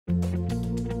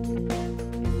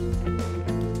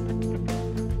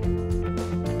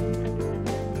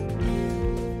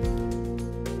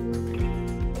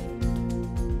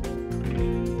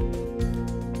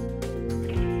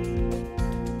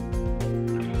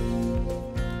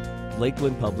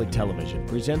Lakeland Public Television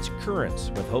presents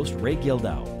Currents with host Ray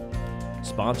Gildow.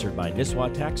 Sponsored by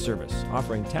Nisswa Tax Service,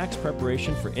 offering tax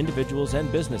preparation for individuals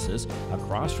and businesses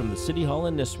across from the City Hall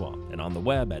in Nisswa and on the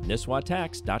web at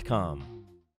nisswatax.com.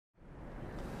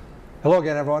 Hello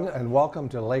again, everyone, and welcome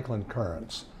to Lakeland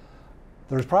Currents.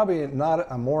 There's probably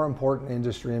not a more important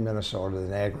industry in Minnesota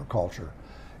than agriculture.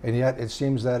 And yet it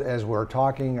seems that as we're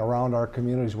talking around our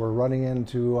communities, we're running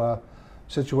into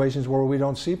situations where we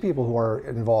don't see people who are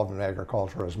involved in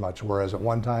agriculture as much, whereas at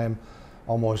one time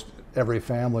almost every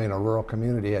family in a rural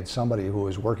community had somebody who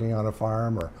was working on a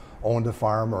farm or owned a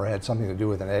farm or had something to do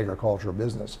with an agricultural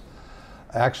business.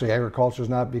 Actually, agriculture is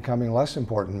not becoming less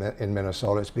important in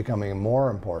Minnesota, it's becoming more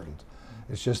important.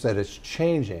 It's just that it's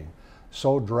changing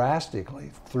so drastically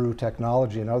through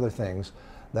technology and other things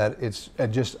that it's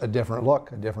just a different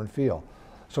look, a different feel.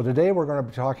 So today we're going to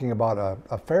be talking about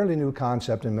a fairly new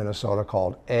concept in Minnesota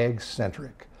called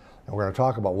AgCentric. And we're going to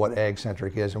talk about what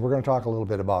AgCentric is, and we're going to talk a little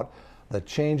bit about the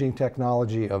changing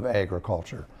technology of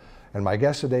agriculture. And my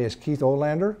guest today is Keith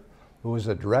Olander, who is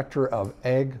the director of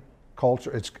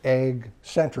AgCulture. It's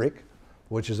AgCentric,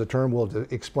 which is a term we'll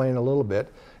explain a little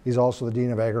bit. He's also the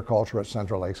Dean of Agriculture at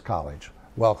Central Lakes College.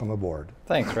 Welcome aboard.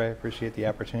 Thanks, Ray. I appreciate the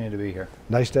opportunity to be here.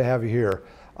 Nice to have you here.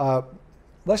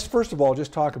 Let's first of all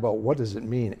just talk about what does it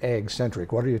mean,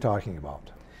 AgCentric? What are you talking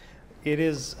about? It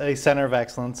is a center of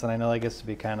excellence, and I know that gets to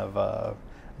be kind of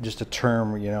just a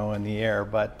term, you know, in the air,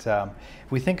 but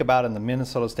if we think about in the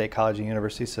Minnesota State College and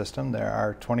University system, there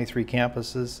are 31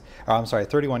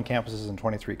 campuses and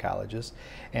 23 colleges,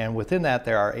 and within that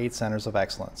there are 8 centers of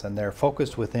excellence, and they're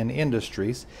focused within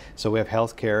industries. So we have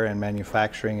healthcare and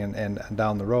manufacturing and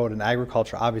down the road, and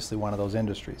agriculture, obviously one of those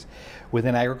industries.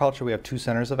 Within agriculture, we have 2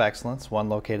 centers of excellence, one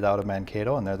located out of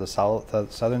Mankato, and they're the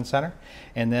Southern Center,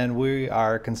 and then we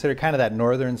are considered kind of that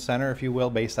northern center, if you will,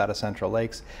 based out of Central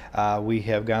Lakes. We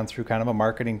have gone through kind of a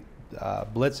marketing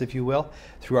blitz, if you will,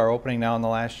 through our opening now in the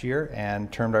last year,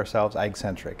 and termed ourselves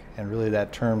AgCentric. And really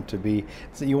that term to be,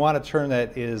 so you want a term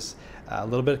that is a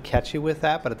little bit catchy with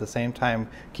that, but at the same time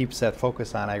keeps that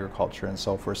focus on agriculture. And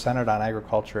so if we're centered on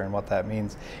agriculture and what that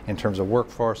means in terms of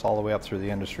workforce all the way up through the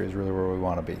industry is really where we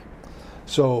want to be.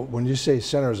 So when you say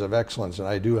centers of excellence, and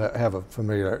I do have a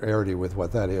familiarity with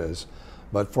what that is,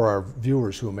 but for our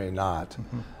viewers who may not,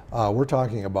 we're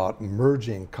talking about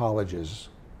merging colleges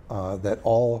that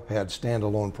all had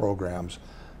standalone programs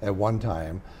at one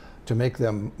time to make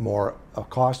them more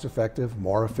cost-effective,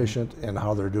 more efficient in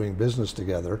how they're doing business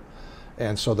together.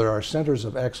 And so there are centers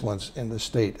of excellence in the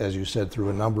state, as you said, through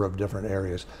a number of different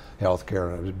areas,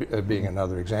 healthcare being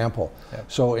another example.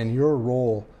 Yep. So in your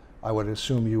role, I would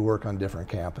assume you work on different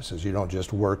campuses. You don't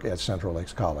just work at Central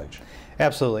Lakes College.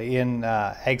 Absolutely. In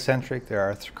AgCentric, there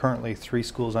are currently 3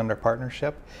 schools under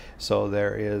partnership. So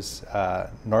there is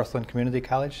Northland Community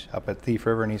College up at Thief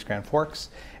River and East Grand Forks,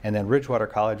 and then Ridgewater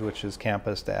College, which is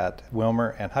campused at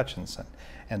Wilmer and Hutchinson.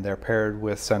 And they're paired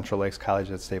with Central Lakes College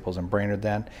at Staples and Brainerd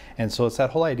then. And so it's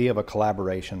that whole idea of a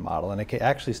collaboration model. And it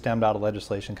actually stemmed out of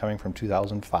legislation coming from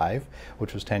 2005,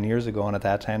 which was 10 years ago. And at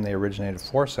that time, they originated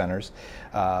 4 centers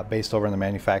based over in the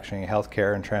manufacturing,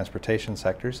 healthcare, and transportation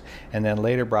sectors. And then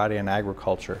later brought in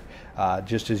agriculture,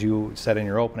 just as you said in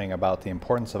your opening about the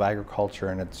importance of agriculture.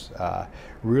 And it's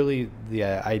really the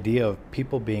idea of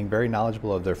people being very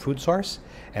knowledgeable of their food source.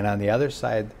 And on the other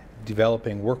side,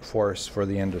 developing workforce for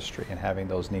the industry and having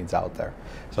those needs out there.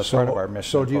 So it's part of our mission.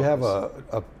 So do you have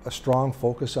a strong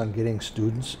focus on getting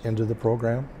students into the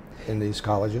program in these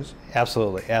colleges?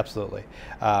 Absolutely, absolutely.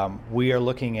 We are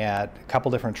looking at a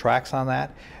couple different tracks on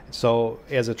that. So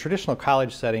as a traditional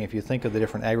college setting, if you think of the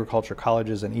different agriculture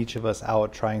colleges and each of us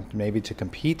out trying maybe to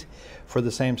compete for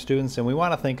the same students, and we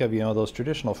want to think of, you know, those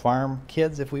traditional farm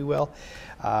kids, if we will,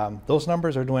 those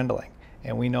numbers are dwindling.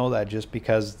 And we know that just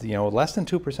because, you know, less than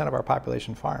 2% of our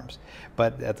population farms.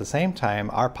 But at the same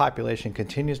time, our population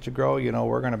continues to grow. You know,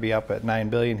 we're going to be up at 9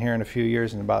 billion here in a few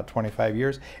years, in about 25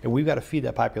 years, and we've got to feed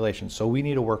that population. So we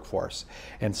need a workforce.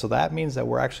 And so that means that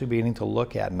we're actually beginning to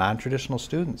look at non-traditional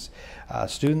students,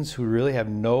 students who really have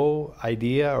no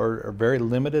idea or very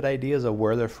limited ideas of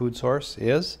where their food source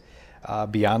is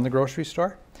beyond the grocery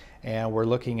store. And we're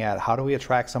looking at how do we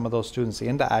attract some of those students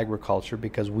into agriculture,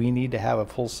 because we need to have a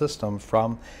full system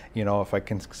from, you know, if I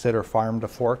can consider farm to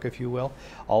fork, if you will,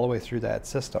 all the way through that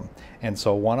system. And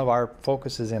so one of our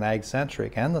focuses in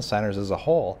AgCentric and the centers as a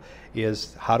whole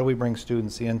is how do we bring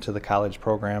students into the college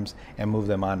programs and move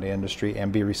them on to industry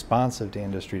and be responsive to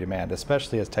industry demand,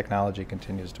 especially as technology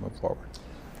continues to move forward.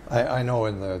 I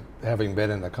know, having been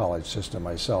in the college system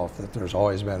myself, that there's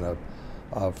always been a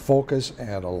focus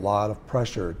and a lot of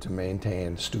pressure to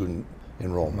maintain student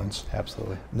enrollments.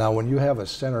 Absolutely. Now, when you have a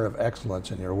center of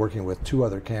excellence and you're working with 2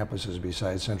 other campuses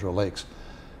besides Central Lakes,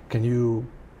 can you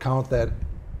count that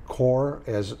core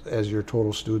as your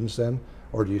total students then,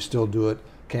 or do you still do it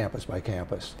campus by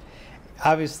campus?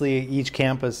 Obviously, each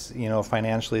campus,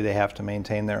 financially they have to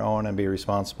maintain their own and be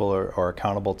responsible or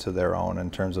accountable to their own in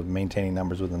terms of maintaining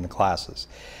numbers within the classes.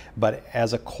 But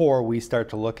as a core, we start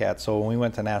to look at, so when we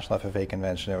went to National FFA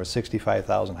Convention, there were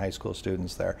 65,000 high school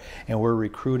students there, and we're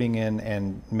recruiting in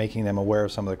and making them aware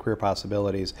of some of the career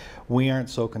possibilities. We aren't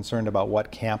so concerned about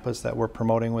what campus that we're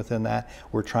promoting within that.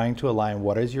 We're trying to align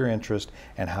what is your interest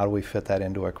and how do we fit that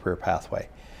into a career pathway.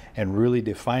 And really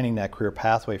defining that career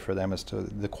pathway for them as to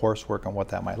the coursework and what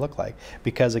that might look like.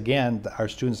 Because again, our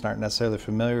students aren't necessarily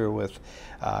familiar with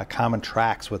common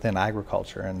tracks within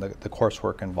agriculture and the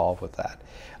coursework involved with that.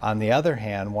 On the other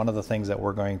hand, one of the things that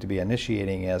we're going to be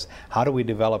initiating is how do we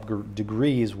develop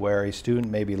degrees where a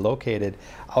student may be located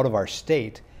out of our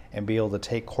state and be able to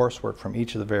take coursework from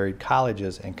each of the varied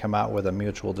colleges and come out with a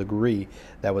mutual degree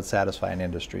that would satisfy an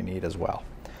industry need as well.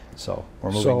 So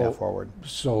we're moving that forward.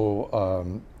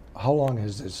 How long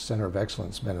has this Center of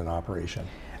Excellence been in operation?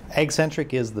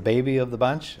 AgCentric is the baby of the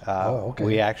bunch. Okay.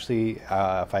 We actually,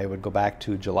 if I would go back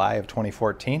to July of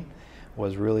 2014,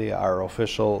 was really our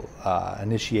official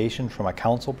initiation from a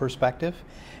council perspective.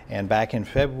 And back in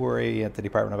February at the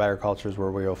Department of Agriculture is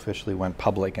where we officially went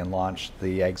public and launched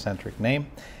the AgCentric name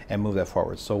and moved that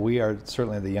forward. So we are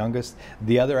certainly the youngest.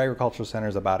 The other agricultural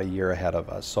centers about a year ahead of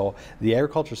us. So the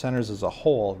agriculture centers as a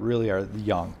whole really are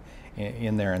young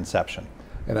in their inception.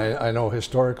 And I know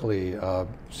historically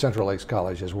Central Lakes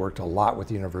College has worked a lot with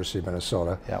the University of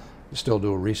Minnesota. Yep. Still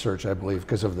do research, I believe,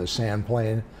 because of the sand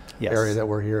plain area that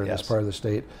we're here in this part of the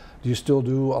state. Do you still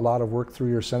do a lot of work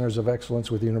through your centers of excellence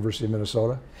with the University of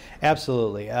Minnesota?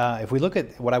 Absolutely. If we look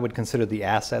at what I would consider the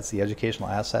assets, the educational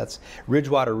assets,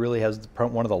 Ridgewater really has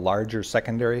one of the larger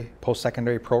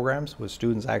post-secondary programs with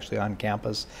students actually on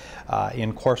campus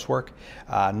in coursework.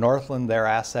 Northland, their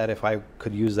asset, if I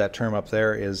could use that term up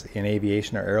there, is in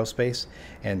aviation or aerospace,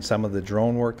 and some of the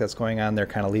drone work that's going on, they're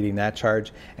kind of leading that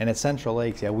charge. And at Central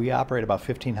Lakes, we operate about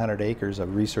 1,500 acres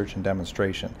of research and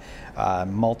demonstration.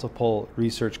 Multiple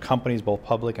research companies, both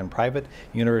public and private.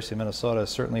 University of Minnesota is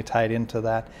certainly tied into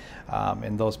that.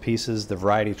 In those pieces, the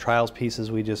variety trials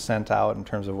pieces we just sent out in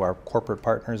terms of our corporate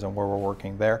partners and where we're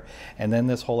working there. And then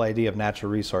this whole idea of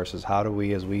natural resources. How do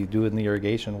we, as we do in the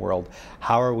irrigation world,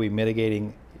 how are we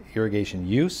mitigating irrigation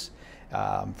use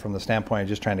from the standpoint of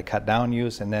just trying to cut down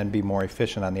use and then be more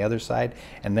efficient on the other side?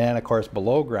 And then, of course,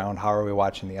 below ground, how are we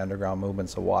watching the underground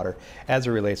movements of water as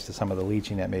it relates to some of the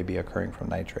leaching that may be occurring from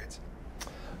nitrates?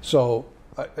 So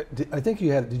I think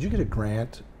did you get a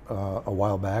grant a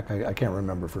while back? I can't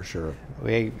remember for sure.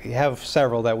 We have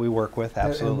several that we work with,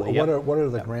 absolutely. And what are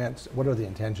the grants? What are the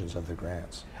intentions of the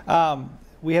grants?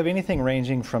 We have anything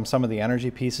ranging from some of the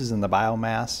energy pieces and the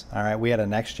biomass. All right, we had a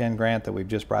next-gen grant that we've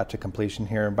just brought to completion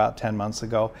here about 10 months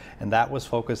ago, and that was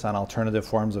focused on alternative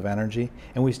forms of energy.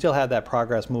 And we still had that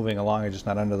progress moving along, just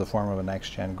not under the form of a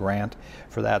next-gen grant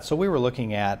for that. So we were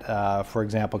looking at, for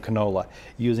example, canola.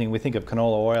 We think of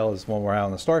canola oil as when we're out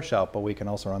on the store shelf, but we can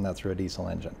also run that through a diesel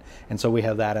engine. And so we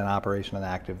have that in operation and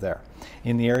active there.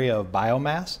 In the area of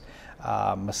biomass,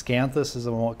 Miscanthus is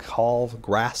a called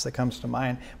grass that comes to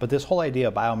mind, but this whole idea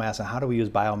of biomass and how do we use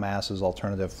biomass as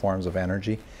alternative forms of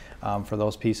energy for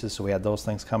those pieces, so we had those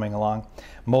things coming along.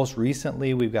 Most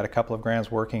recently, we've got a couple of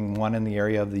grants working, one in the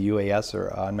area of the UAS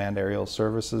or Unmanned Aerial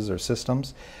Services or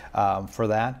Systems for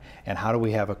that, and how do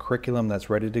we have a curriculum that's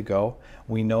ready to go.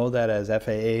 We know that as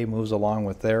FAA moves along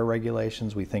with their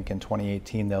regulations, we think in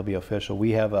 2018 they'll be official. We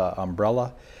have an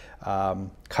umbrella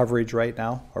coverage right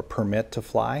now, or permit to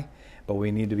fly, but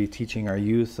we need to be teaching our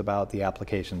youth about the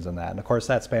applications in that. And of course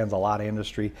that spans a lot of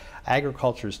industry.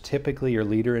 Agriculture is typically your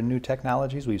leader in new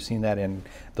technologies. We've seen that in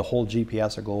the whole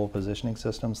GPS or global positioning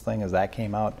systems thing as that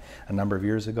came out a number of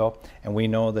years ago. And we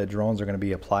know that drones are going to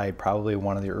be applied probably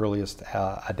one of the earliest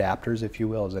adapters, if you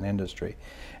will, as an industry.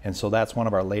 And so that's one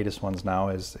of our latest ones now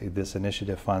is this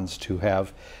initiative funds to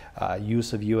have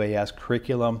use of UAS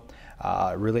curriculum,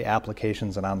 really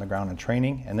applications and on the ground and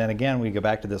training. And then again, we go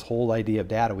back to this whole idea of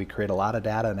data. We create a lot of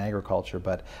data in agriculture,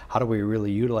 but how do we really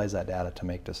utilize that data to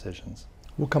make decisions?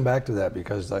 We'll come back to that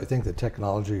because I think the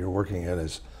technology you're working in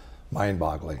is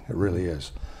mind-boggling. It really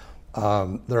is.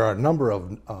 There are a number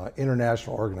of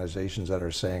international organizations that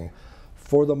are saying,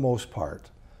 for the most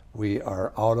part, we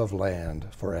are out of land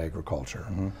for agriculture.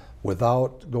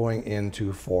 Without going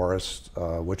into forests,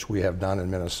 which we have done in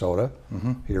Minnesota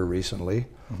here recently.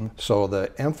 So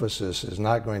the emphasis is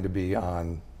not going to be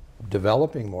on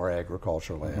developing more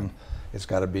agricultural land. It's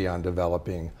got to be on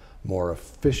developing more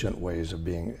efficient ways of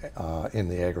being in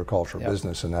the agricultural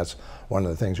business, and that's one of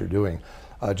the things you're doing.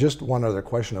 Just one other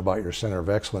question about your Center of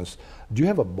Excellence. Do you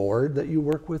have a board that you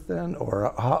work with then,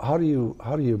 or how do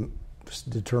you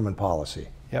determine policy?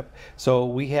 Yep. So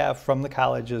we have from the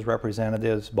colleges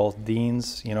representatives, both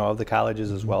deans, of the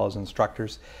colleges as well as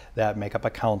instructors that make up a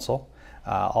council.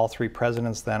 All three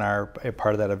presidents then are a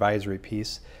part of that advisory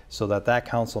piece, so that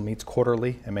council meets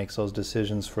quarterly and makes those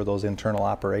decisions for those internal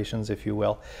operations, if you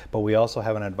will. But we also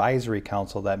have an advisory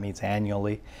council that meets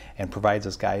annually and provides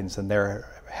us guidance, and they're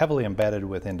heavily embedded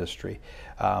with industry.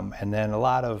 And then a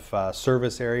lot of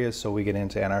service areas, so we get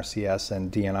into NRCS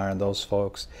and DNR and those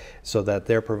folks, so that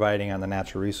they're providing on the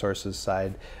natural resources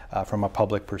side from a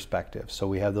public perspective. So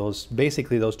we have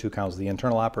basically those two councils, the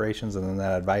internal operations and then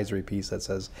that advisory piece that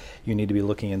says you need to be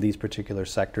looking in these particular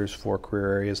sectors for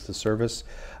career areas to service,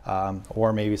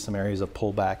 or maybe some areas of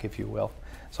pullback, if you will.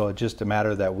 So it's just a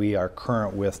matter that we are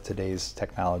current with today's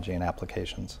technology and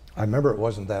applications. I remember it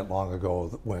wasn't that long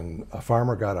ago when a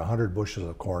farmer got 100 bushels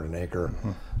of corn an acre.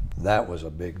 That was a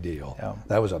big deal. Yeah.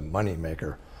 That was a money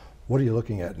maker. What are you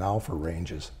looking at now for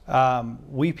ranges?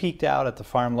 We peaked out at the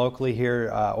farm locally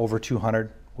here over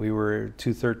 200. We were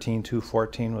 213,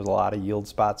 214 with a lot of yield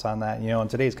spots on that. In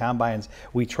today's combines,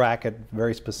 we track it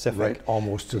very specific. Right,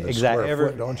 almost to the square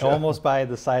foot, don't you? Almost by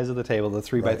the size of the table, the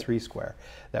 3x3 square,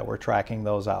 that we're tracking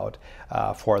those out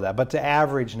for that. But to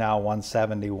average now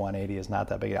 170, 180 is not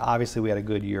that big. Obviously, we had a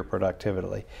good year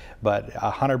productively, but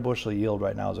 100 bushel yield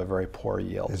right now is a very poor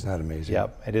yield. Isn't that amazing?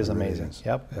 Yep, it is amazing.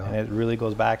 Yep, and it really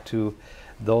goes back to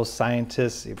those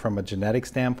scientists from a genetic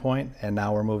standpoint, and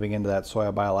now we're moving into that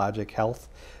soil biologic health.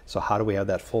 So how do we have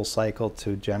that full cycle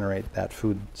to generate that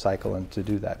food cycle and to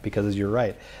do that? Because as you're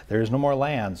right, there is no more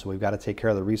land, so we've got to take care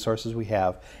of the resources we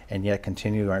have and yet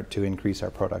continue to increase our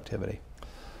productivity.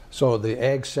 So the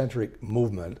AgCentric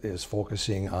movement is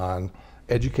focusing on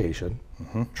education,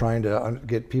 trying to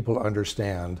get people to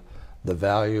understand the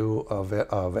value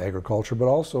of agriculture, but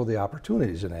also the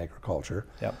opportunities in agriculture.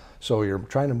 Yep. So you're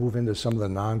trying to move into some of the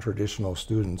non-traditional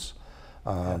students.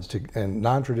 And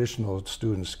non-traditional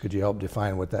students, could you help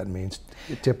define what that means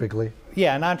typically?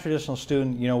 Yeah, a non-traditional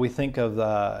student, we think of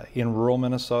in rural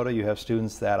Minnesota, you have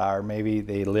students that are maybe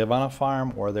they live on a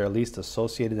farm, or they're at least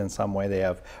associated in some way. They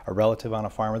have a relative on a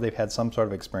farm, or they've had some sort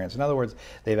of experience. In other words,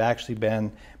 they've actually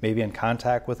been maybe in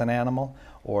contact with an animal,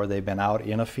 or they've been out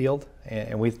in a field.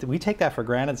 And we take that for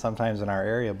granted sometimes in our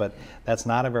area, but that's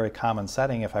not a very common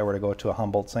setting if I were to go to a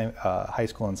Humboldt high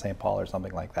school in St. Paul or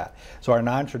something like that. So our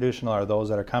non-traditional are those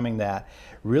that are coming that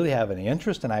really have an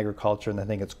interest in agriculture, and they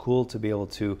think it's cool to be able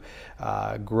to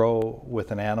grow with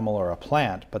an animal or a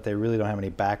plant, but they really don't have any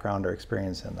background or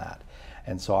experience in that.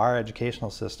 And so our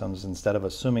educational systems, instead of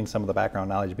assuming some of the background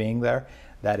knowledge being there,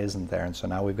 that isn't there. And so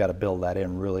now we've got to build that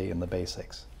in really in the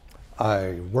basics.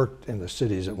 I worked in the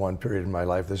cities at one period in my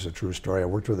life. This is a true story. I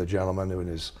worked with a gentleman who in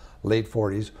his late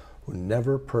 40s who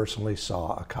never personally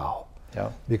saw a cow.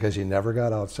 Yeah. Because he never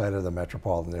got outside of the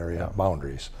metropolitan area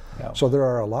boundaries. Yeah. So there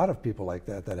are a lot of people like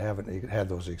that that haven't had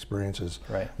those experiences.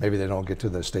 Right. Maybe they don't get to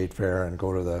the state fair and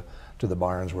go to the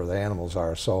barns where the animals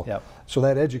are. So, so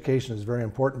that education is very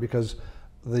important, because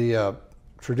the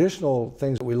traditional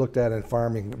things that we looked at in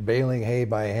farming, baling hay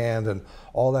by hand and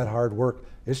all that hard work,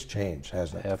 it's changed,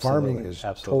 hasn't it? Absolutely. Farming is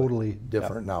totally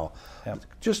different now.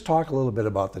 Just talk a little bit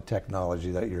about the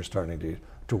technology that you're starting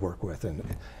to work with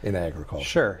in agriculture.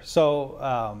 Sure.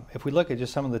 So if we look at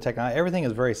just some of the technology, everything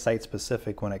is very site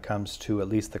specific when it comes to at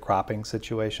least the cropping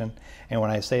situation. And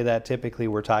when I say that, typically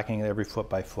we're talking every foot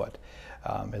by foot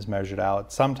is measured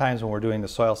out. Sometimes when we're doing the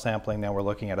soil sampling, then we're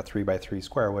looking at a 3x3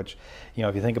 square, which,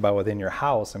 if you think about within your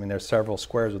house, I mean, there's several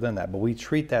squares within that, but we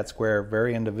treat that square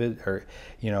very individual,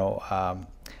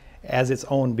 as its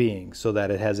own being, so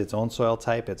that it has its own soil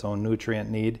type, its own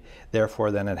nutrient need. Therefore,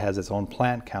 then it has its own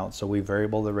plant count. So we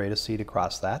variable the rate of seed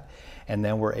across that. And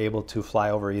then we're able to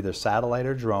fly over either satellite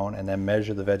or drone and then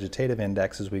measure the vegetative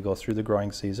index as we go through the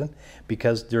growing season.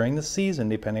 Because during the season,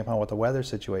 depending upon what the weather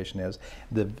situation is,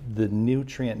 the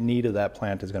nutrient need of that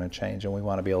plant is going to change, and we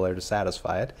want to be able to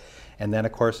satisfy it. And then,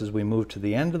 of course, as we move to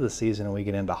the end of the season and we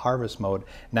get into harvest mode,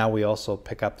 now we also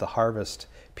pick up the harvest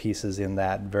pieces in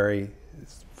that very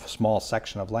small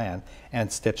section of land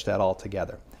and stitch that all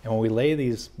together. And when we lay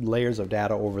these layers of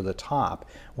data over the top,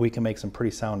 we can make some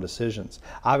pretty sound decisions.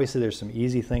 Obviously, there's some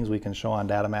easy things we can show on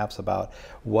data maps about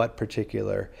what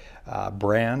particular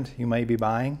brand you might be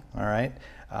buying, all right?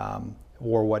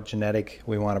 or what genetic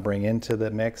we want to bring into the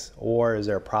mix, or is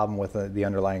there a problem with the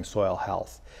underlying soil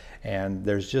health? And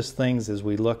there's just things as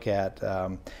we look at,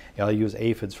 I'll use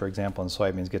aphids, for example, in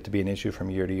soybeans get to be an issue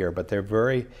from year to year, but they're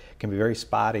can be very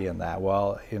spotty in that.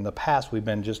 Well, in the past, we've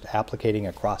been just applicating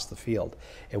across the field,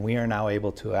 and we are now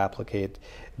able to applicate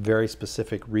very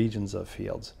specific regions of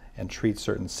fields and treat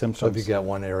certain symptoms. So if you get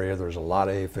one area, there's a lot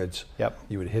of aphids, yep,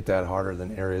 you would hit that harder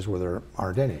than areas where there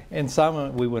aren't any. And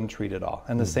some we wouldn't treat at all.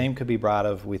 And the same could be brought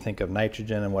of, we think of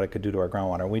nitrogen and what it could do to our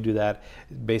groundwater. We do that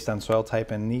based on soil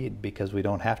type and need, because we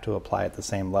don't have to apply at the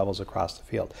same levels across the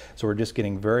field. So we're just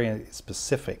getting very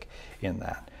specific in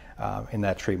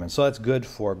that treatment. So that's good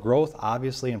for growth,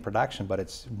 obviously, and production, but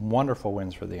it's wonderful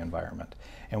wins for the environment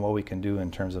and what we can do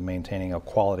in terms of maintaining a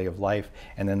quality of life,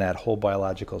 and then that whole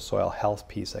biological soil health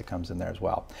piece that comes in there as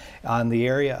well. On the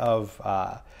area of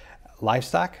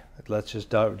livestock, let's just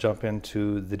jump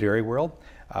into the dairy world.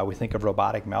 We think of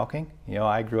robotic milking.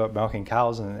 I grew up milking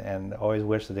cows and always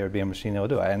wished that there would be a machine that would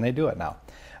do it, and they do it now.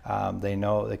 They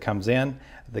know it comes in,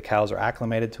 the cows are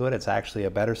acclimated to it. It's actually a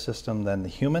better system than the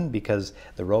human, because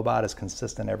the robot is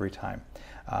consistent every time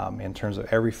in terms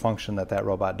of every function that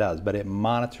robot does, but it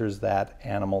monitors that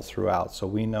animal throughout. So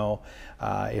we know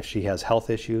if she has health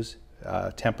issues,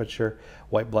 temperature,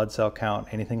 white blood cell count,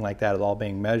 anything like that is all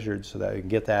being measured so that we can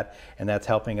get that, and that's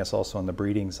helping us also on the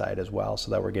breeding side as well,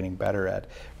 so that we're getting better at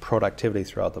productivity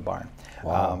throughout the barn.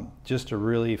 Wow. Just a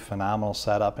really phenomenal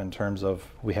setup in terms of,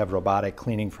 we have robotic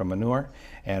cleaning from manure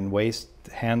and waste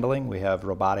handling. We have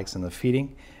robotics in the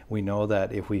feeding. We know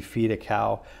that if we feed a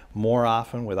cow more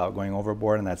often without going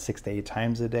overboard, and that's 6 to 8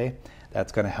 times a day,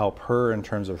 that's going to help her in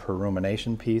terms of her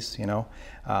rumination piece,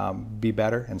 be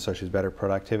better, and so she's better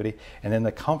productivity. And then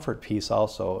the comfort piece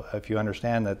also, if you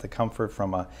understand that the comfort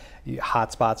from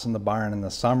hot spots in the barn in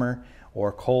the summer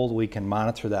or cold, we can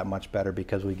monitor that much better,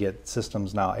 because we get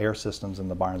systems now, air systems in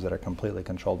the barns that are completely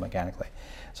controlled mechanically.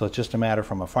 So it's just a matter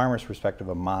from a farmer's perspective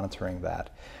of monitoring that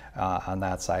on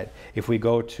that side. If we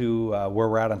go to where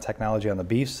we're at on technology on the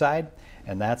beef side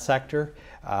and that sector,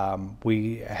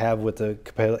 we have, with the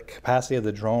capacity of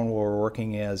the drone, where we're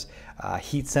working is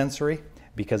heat sensory,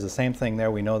 because the same thing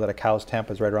there, we know that a cow's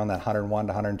temp is right around that 101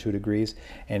 to 102 degrees,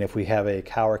 and if we have a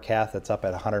cow or calf that's up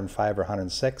at 105 or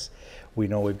 106, we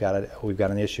know we've got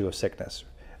an issue of sickness.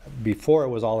 Before, it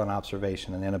was all an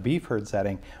observation, and in a beef herd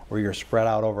setting where you're spread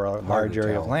out over a large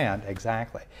area of land,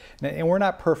 exactly. And we're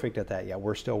not perfect at that yet.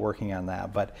 We're still working on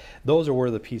that, but those are where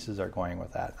the pieces are going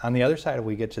with that. On the other side, if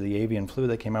we get to the avian flu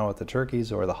that came out with the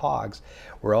turkeys or the hogs,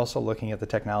 we're also looking at the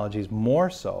technologies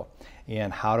more so in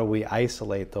how do we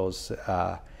isolate those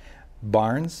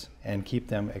barns and keep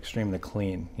them extremely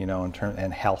clean,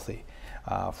 and healthy.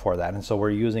 For that. And so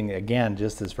we're using, again,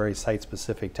 just this very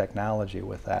site-specific technology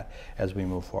with that as we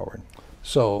move forward.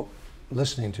 So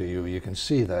listening to you, you can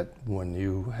see that when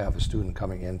you have a student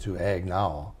coming into ag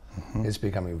now, it's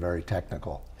becoming very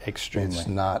technical. Extremely. It's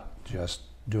not just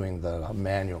doing the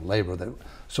manual labor that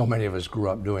so many of us grew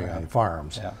up doing on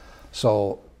farms. Yeah.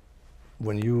 So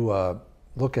when you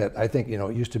look at, I think,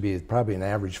 it used to be probably an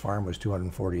average farm was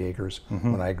 240 acres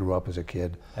when I grew up as a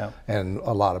kid. Yep. And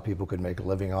a lot of people could make a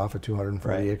living off a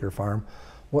 240 acre farm.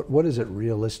 What does it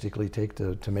realistically take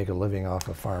to make a living off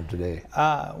a farm today?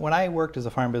 When I worked as a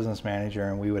farm business manager,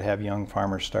 and we would have young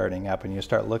farmers starting up, and you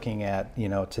start looking at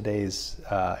today's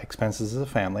expenses as a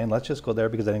family, and let's just go there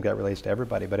because I think that relates to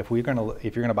everybody. But if you're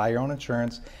going to buy your own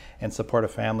insurance and support a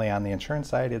family on the insurance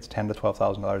side, it's $10,000 to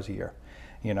 $12,000 a year.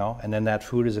 And then that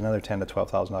food is another $10,000 to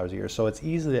 $12,000 a year. So it's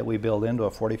easy that we build into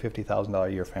a $40,000 to $50,000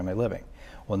 a year family living.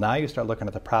 Well, now you start looking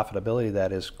at the profitability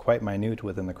that is quite minute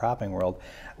within the cropping world.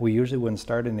 We usually wouldn't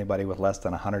start anybody with less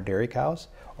than 100 dairy cows,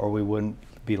 or we wouldn't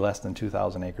be less than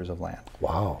 2,000 acres of land.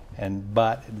 Wow.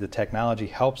 But the technology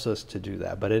helps us to do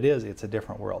that. But it's a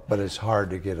different world. But it's hard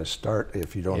to get a start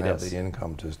if you don't have the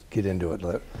income to get into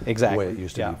it exactly. the way it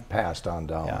used to be passed on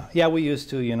down. Yeah, we used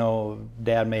to,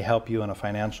 Dad may help you in a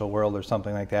financial world or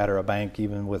something like that, or a bank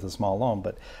even with a small loan.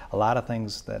 But a lot of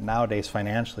things that nowadays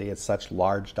financially, it's such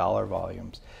large dollar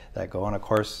volumes that go. And of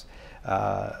course,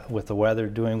 with the weather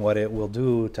doing what it will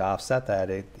do to offset that,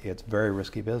 it's very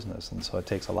risky business, and so it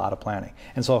takes a lot of planning.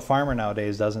 And so a farmer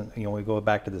nowadays doesn't, we go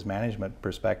back to this management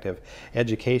perspective,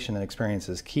 education and experience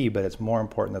is key, but it's more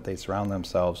important that they surround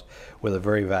themselves with a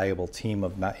very valuable team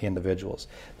of individuals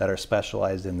that are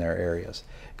specialized in their areas,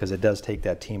 because it does take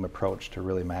that team approach to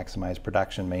really maximize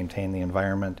production, maintain the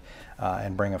environment,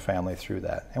 and bring a family through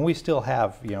that. And we still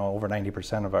have, over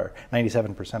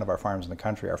 97% of our farms in the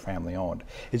country are family owned.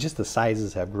 It's just the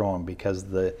sizes have grown because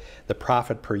the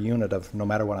profit per unit of no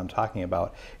matter what I'm talking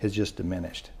about is just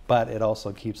diminished. But it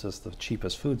also keeps us the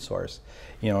cheapest food source,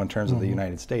 in terms of the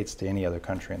United States to any other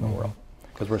country in the world.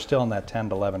 Because we're still in that 10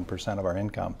 to 11% of our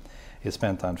income is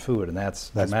spent on food, and that's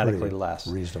dramatically less.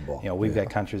 Reasonable. We've got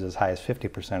countries as high as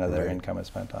 50% of their income is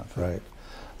spent on food. Right.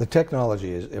 The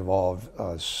technology has evolved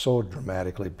so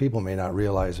dramatically. People may not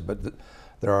realize it, but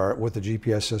there are, with the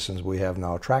GPS systems we have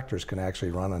now, tractors can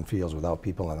actually run on fields without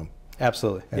people in them.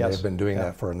 Absolutely. And they've been doing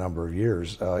that for a number of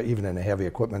years, even in the heavy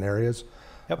equipment areas.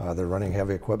 They're running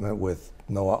heavy equipment with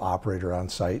no operator on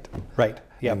site. Right.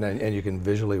 Yep. And you can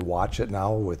visually watch it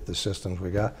now with the systems we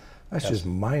got. That's just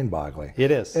mind-boggling.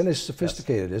 It is. And it's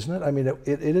sophisticated, isn't it? I mean,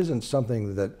 it isn't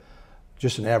something that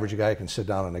just an average guy can sit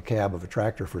down in a cab of a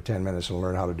tractor for 10 minutes and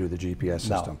learn how to do the GPS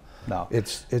system. No.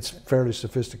 It's fairly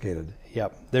sophisticated.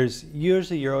 Yep. There's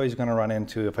usually, you're always going to run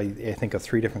into, if I think of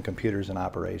 3 different computers in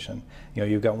operation.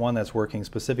 You've got one that's working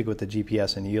specific with the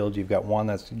GPS and yield. You've got one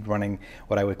that's running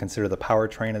what I would consider the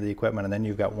powertrain of the equipment, and then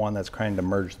you've got one that's trying to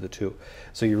merge the two.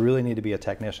 So you really need to be a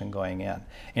technician going in.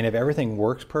 And if everything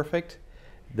works perfect,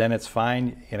 then it's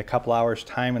fine. In a couple hours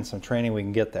time and some training, we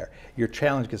can get there. Your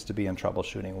challenge gets to be in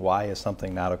troubleshooting. Why is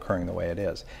something not occurring the way it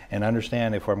is? And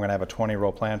understand, if I'm going to have a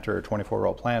 20-row planter or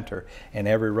 24-row planter, and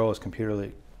every row is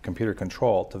computer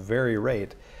control to vary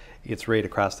rate, it's rate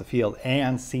across the field,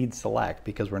 and seed select,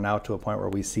 because we're now to a point where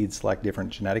we seed select different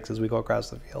genetics as we go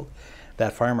across the field.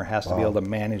 That farmer has to be able to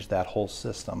manage that whole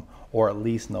system, or at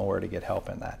least know where to get help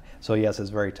in that. So yes, it's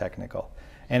very technical.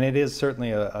 And it is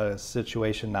certainly a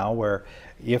situation now where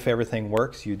if everything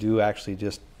works, you do actually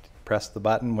just press the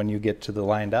button when you get to the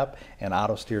lined up, and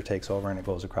auto steer takes over and it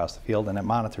goes across the field, and it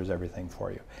monitors everything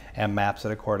for you and maps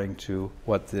it according to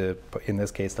what in this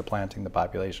case, the planting, the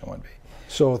population would be.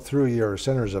 So through your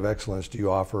Centers of Excellence, do you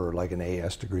offer like an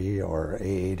AS degree or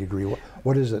AA degree?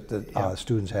 What is it that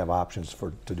students have options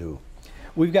to do?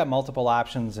 We've got multiple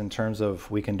options in terms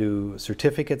of, we can do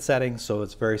certificate settings, so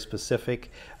it's very specific.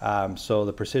 So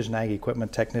the Precision Ag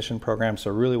Equipment Technician program,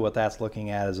 so really what that's looking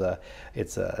at is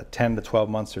it's a 10 to 12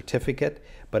 month certificate,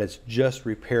 but it's just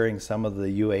repairing some of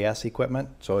the UAS equipment,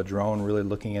 so a drone, really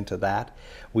looking into that.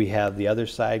 We have the other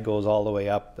side goes all the way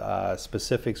up,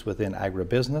 specifics within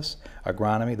agribusiness,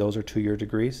 agronomy, those are 2-year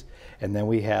degrees. And then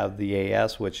we have the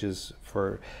AS, which is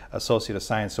for Associate of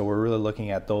Science, so we're really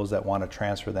looking at those that want to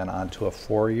transfer then onto a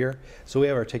 4-year. So we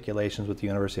have articulations with the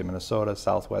University of Minnesota,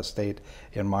 Southwest State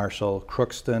in Marshall,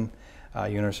 Crookston,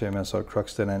 University of Minnesota,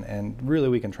 Crookston, and really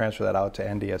we can transfer that out to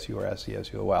NDSU or SCSU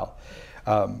as well.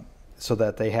 So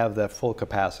that they have that full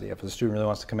capacity. If a student really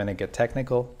wants to come in and get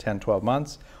technical, 10, 12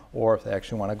 months, or if they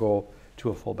actually want to go to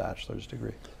a full bachelor's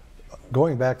degree.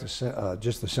 Going back to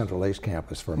just the Central Lakes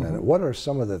campus for a minute, what are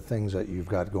some of the things that you've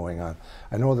got going on?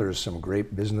 I know there's some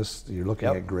grape business, you're looking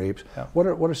at grapes. What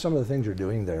are some of the things you're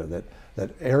doing there that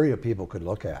area people could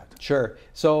look at? Sure.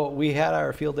 So we had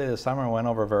our field day this summer and went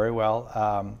over very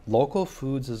well. Local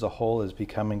foods as a whole is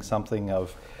becoming something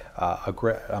of a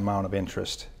great amount of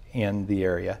interest in the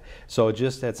area. So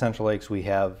just at Central Lakes we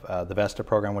have the VESTA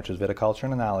program, which is viticulture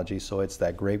and enology, so it's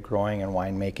that grape growing and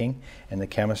winemaking and the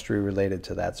chemistry related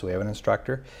to that. So we have an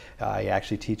instructor. He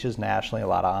actually teaches nationally, a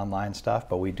lot of online stuff,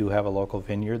 but we do have a local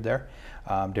vineyard there,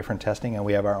 different testing, and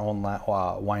we have our own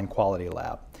wine quality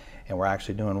lab. And we're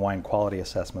actually doing wine quality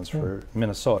assessments for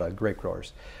Minnesota grape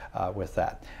growers with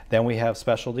that. Then we have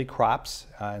specialty crops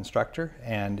instructor,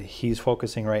 and he's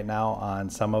focusing right now on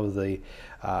some of the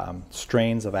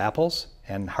strains of apples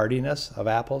and hardiness of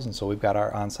apples, and so we've got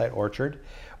our on-site orchard.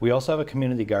 We also have a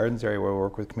community gardens area where we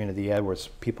work with community ed, where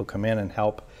people come in and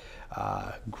help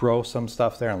grow some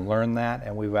stuff there and learn that,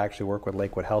 and we've actually worked with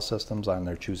Lakewood Health Systems on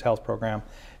their Choose Health program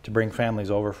to bring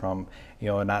families over from,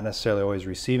 not necessarily always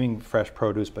receiving fresh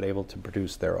produce, but able to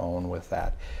produce their own with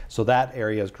that. So that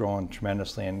area is growing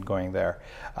tremendously and going there.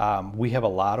 We have a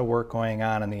lot of work going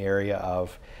on in the area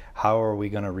of how are we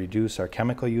going to reduce our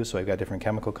chemical use. So we've got different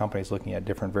chemical companies looking at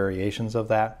different variations of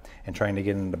that and trying to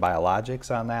get into biologics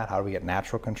on that. How do we get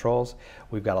natural controls?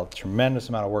 We've got a tremendous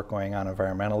amount of work going on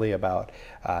environmentally about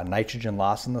nitrogen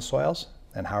loss in the soils,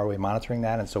 and how are we monitoring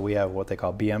that? And so we have what they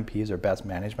call BMPs, or best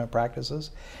management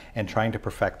practices, and trying to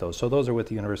perfect those. So those are with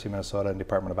the University of Minnesota and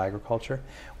Department of Agriculture.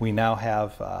 We now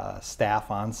have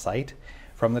staff on site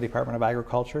from the Department of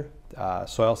Agriculture,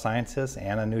 soil scientists,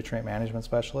 and a nutrient management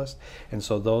specialist. And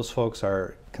so those folks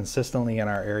are consistently in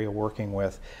our area working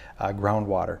with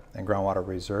groundwater and groundwater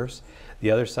reserves. The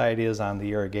other side is on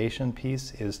the irrigation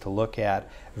piece is to look at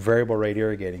variable rate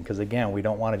irrigating, because again, we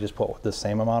don't want to just put the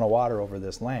same amount of water over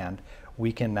this land.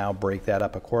 we can now break that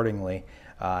up accordingly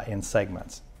in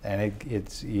segments. And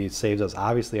it saves us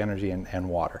obviously energy and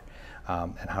water.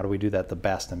 And how do we do that the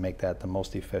best and make that the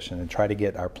most efficient and try to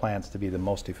get our plants to be the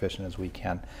most efficient as we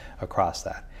can across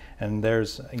that. And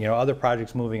there's other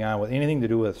projects moving on with anything to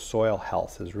do with soil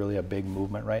health is really a big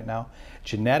movement right now.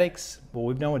 Genetics, what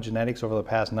we've done with genetics over the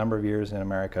past number of years in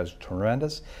America is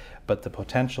tremendous, but the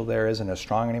potential there isn't as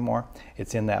strong anymore.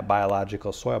 It's in that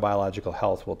soil biological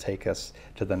health will take us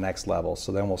to the next level.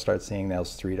 So then we'll start seeing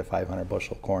those 300 to 500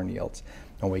 bushel corn yields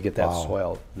when we get that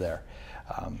soil there.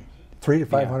 300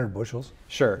 to 500 bushels?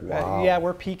 Sure. Wow. Yeah,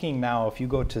 we're peaking now. If you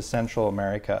go to Central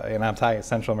America, and I'm telling you,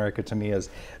 Central America to me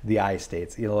is the I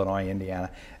states, Illinois,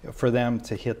 Indiana, for them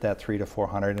to hit that 300 to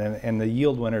 400, and the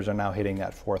yield winners are now hitting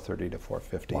that 430 to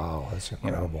 450. Wow, that's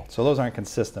incredible. So those aren't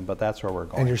consistent, but that's where we're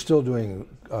going. And you're still doing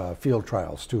field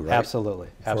trials too, right? Absolutely,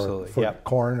 absolutely. For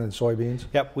corn and soybeans?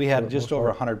 Yep, we had just over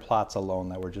 100 plots alone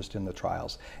that were just in the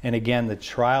trials. And again, the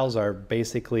trials are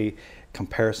basically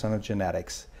comparison of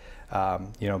genetics.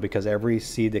 Because every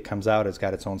seed that comes out has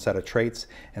got its own set of traits,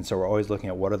 and so we're always looking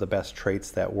at what are the best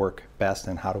traits that work best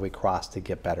and how do we cross to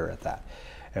get better at that.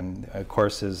 And of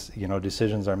course, as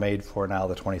decisions are made for now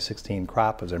the 2016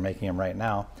 crop, as they're making them right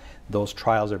now, those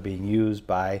trials are being used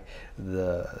by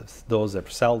those that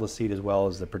sell the seed as well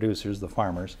as the producers, the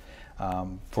farmers,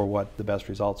 for what the best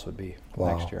results would be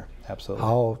next year. Absolutely.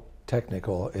 How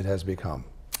technical it has become.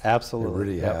 Absolutely. It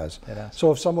really has. It has.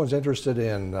 So if someone's interested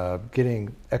in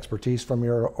getting expertise from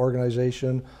your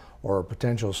organization or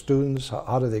potential students,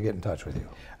 how do they get in touch with you?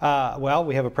 Well,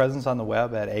 we have a presence on the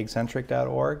web at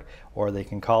AgCentric.org, or they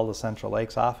can call the Central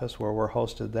Lakes office where we're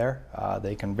hosted there.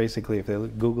 They can basically, if they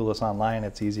Google us online,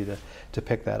 it's easy to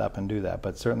pick that up and do that.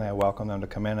 But certainly I welcome them to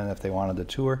come in, and if they wanted to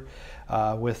tour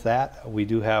with that, we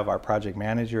do have our project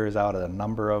manager is out at a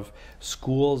number of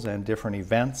schools and different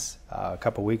events. A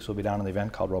couple of weeks we'll be down at an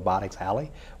event called Robotics Alley,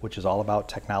 which is all about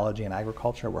technology and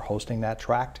agriculture. We're hosting that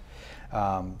tract.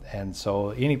 And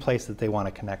so any place that they want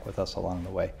to connect with us along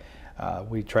the way.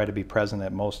 We try to be present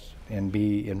at most and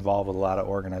be involved with a lot of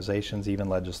organizations, even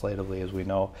legislatively, as we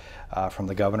know from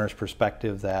the governor's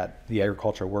perspective that the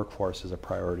agriculture workforce is a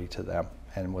priority to them,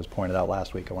 and was pointed out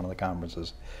last week at one of the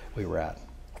conferences we were at.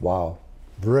 Wow,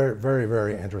 very, very,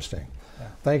 very interesting. Yeah.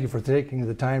 Thank you for taking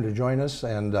the time to join us,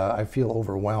 and I feel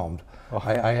overwhelmed. Oh.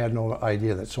 I had no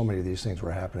idea that so many of these things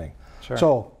were happening. Sure.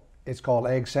 So it's called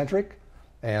AgCentric,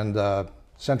 and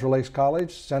Central Lakes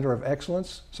College, Center of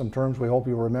Excellence, some terms we hope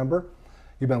you'll remember.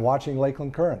 You've been watching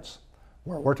Lakeland Currents,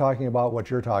 where we're talking about what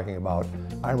you're talking about.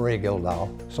 I'm Ray Gildow.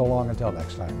 So long until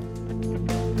next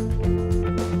time.